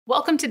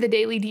Welcome to the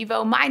Daily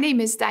Devo. My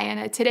name is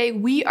Diana. Today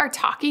we are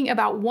talking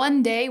about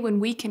one day when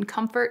we can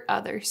comfort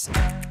others.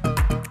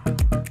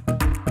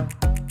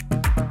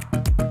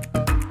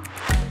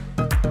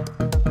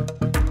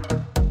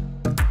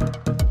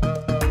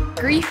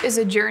 Grief is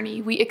a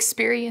journey we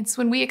experience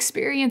when we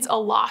experience a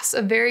loss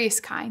of various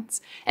kinds.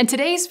 And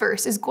today's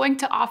verse is going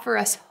to offer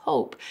us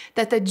hope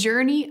that the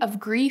journey of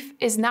grief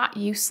is not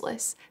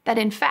useless, that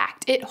in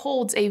fact it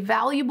holds a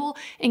valuable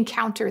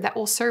encounter that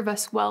will serve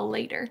us well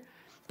later.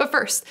 But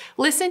first,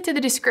 listen to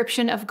the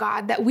description of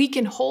God that we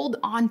can hold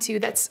on to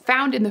that's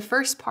found in the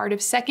first part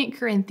of 2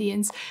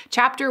 Corinthians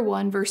chapter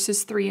 1,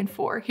 verses 3 and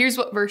 4. Here's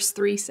what verse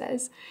 3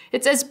 says.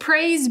 It says,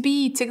 "Praise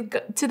be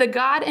to the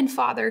God and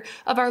Father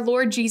of our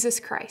Lord Jesus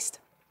Christ,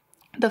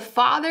 the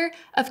Father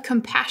of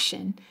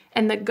compassion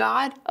and the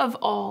God of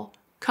all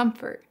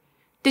comfort."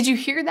 Did you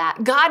hear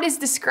that? God is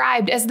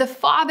described as the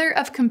Father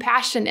of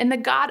compassion and the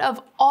God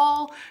of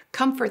all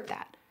comfort.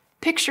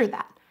 Picture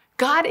that.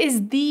 God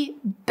is the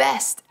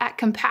best at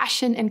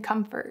compassion and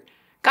comfort.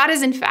 God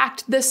is in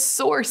fact the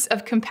source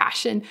of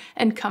compassion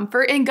and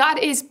comfort, and God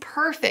is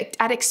perfect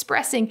at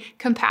expressing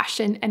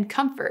compassion and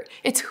comfort.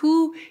 It's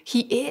who He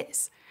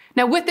is.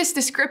 Now, with this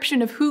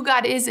description of who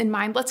God is in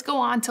mind, let's go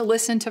on to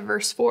listen to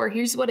verse 4.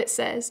 Here's what it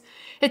says.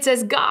 It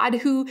says, "God,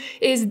 who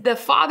is the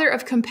Father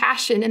of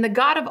compassion and the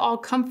God of all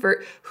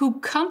comfort, who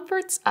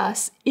comforts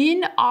us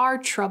in our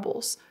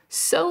troubles,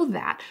 so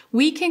that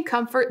we can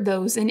comfort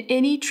those in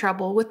any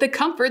trouble with the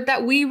comfort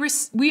that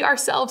we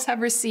ourselves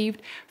have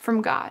received from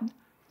God."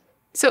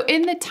 So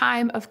in the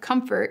time of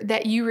comfort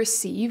that you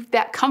receive,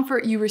 that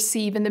comfort you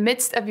receive in the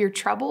midst of your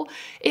trouble,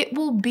 it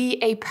will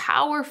be a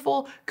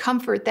powerful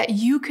comfort that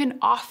you can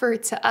offer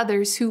to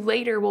others who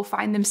later will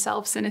find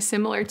themselves in a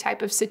similar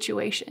type of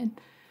situation.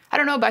 I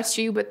don't know about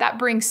you, but that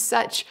brings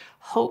such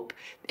hope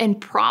and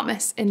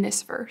promise in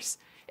this verse.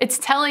 It's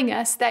telling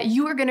us that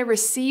you are going to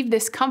receive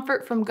this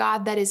comfort from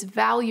God that is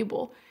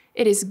valuable,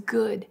 it is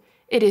good,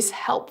 it is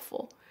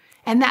helpful.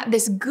 And that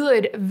this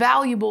good,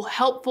 valuable,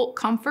 helpful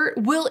comfort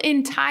will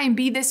in time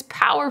be this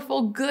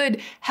powerful,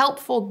 good,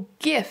 helpful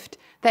gift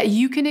that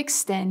you can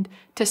extend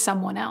to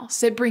someone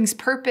else. It brings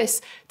purpose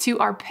to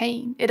our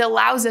pain. It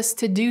allows us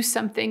to do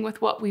something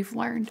with what we've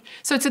learned.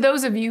 So to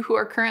those of you who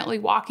are currently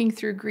walking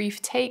through grief,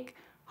 take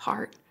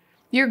heart.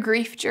 Your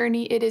grief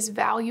journey, it is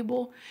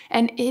valuable.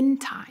 And in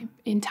time,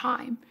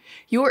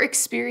 your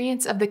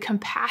experience of the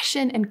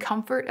compassion and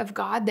comfort of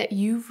God that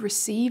you've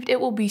received, it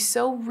will be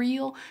so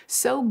real,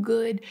 so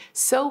good,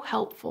 so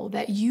helpful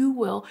that you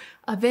will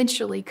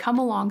eventually come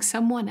along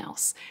someone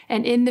else.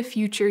 And in the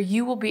future,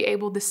 you will be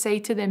able to say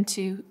to them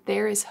too,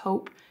 there is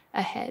hope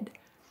ahead.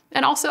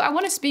 And also, I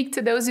want to speak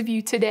to those of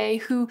you today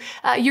who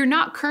you're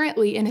not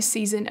currently in a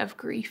season of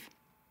grief.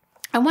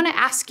 I want to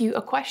ask you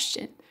a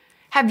question.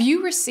 Have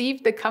you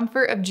received the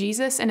comfort of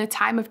Jesus in a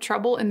time of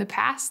trouble in the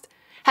past?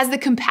 Has the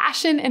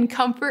compassion and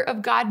comfort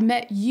of God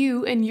met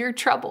you in your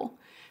trouble?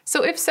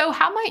 So if so,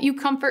 how might you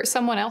comfort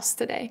someone else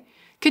today?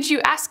 Could you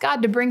ask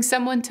God to bring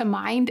someone to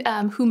mind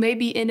who may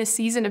be in a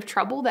season of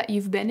trouble that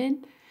you've been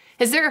in?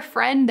 Is there a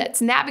friend that's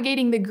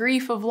navigating the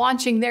grief of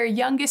launching their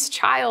youngest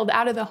child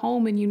out of the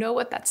home and you know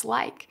what that's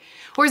like?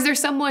 Or is there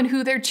someone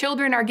who their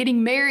children are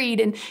getting married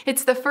and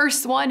it's the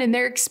first one and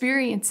they're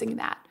experiencing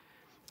that?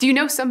 Do you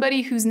know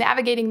somebody who's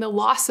navigating the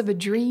loss of a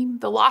dream,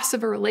 the loss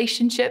of a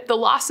relationship, the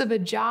loss of a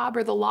job,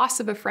 or the loss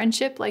of a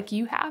friendship like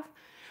you have?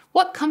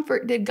 What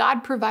comfort did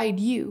God provide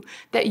you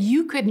that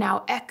you could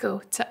now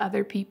echo to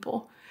other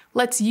people?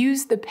 Let's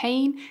use the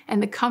pain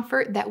and the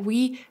comfort that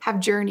we have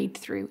journeyed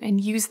through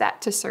and use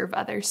that to serve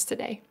others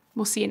today.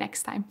 We'll see you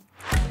next time.